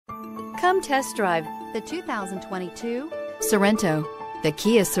Come test drive the 2022 Sorento. The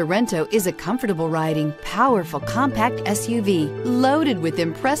Kia Sorento is a comfortable riding, powerful compact SUV loaded with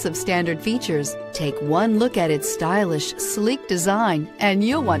impressive standard features. Take one look at its stylish, sleek design and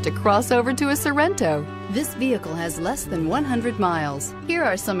you'll want to cross over to a Sorento. This vehicle has less than 100 miles. Here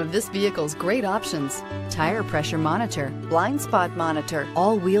are some of this vehicle's great options: tire pressure monitor, blind spot monitor,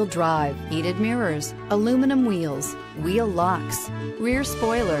 all-wheel drive, heated mirrors, aluminum wheels, wheel locks, rear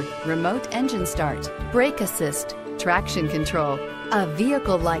spoiler, remote engine start, brake assist, traction control. A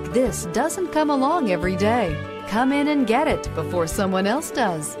vehicle like this doesn't come along every day. Come in and get it before someone else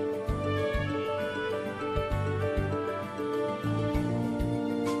does.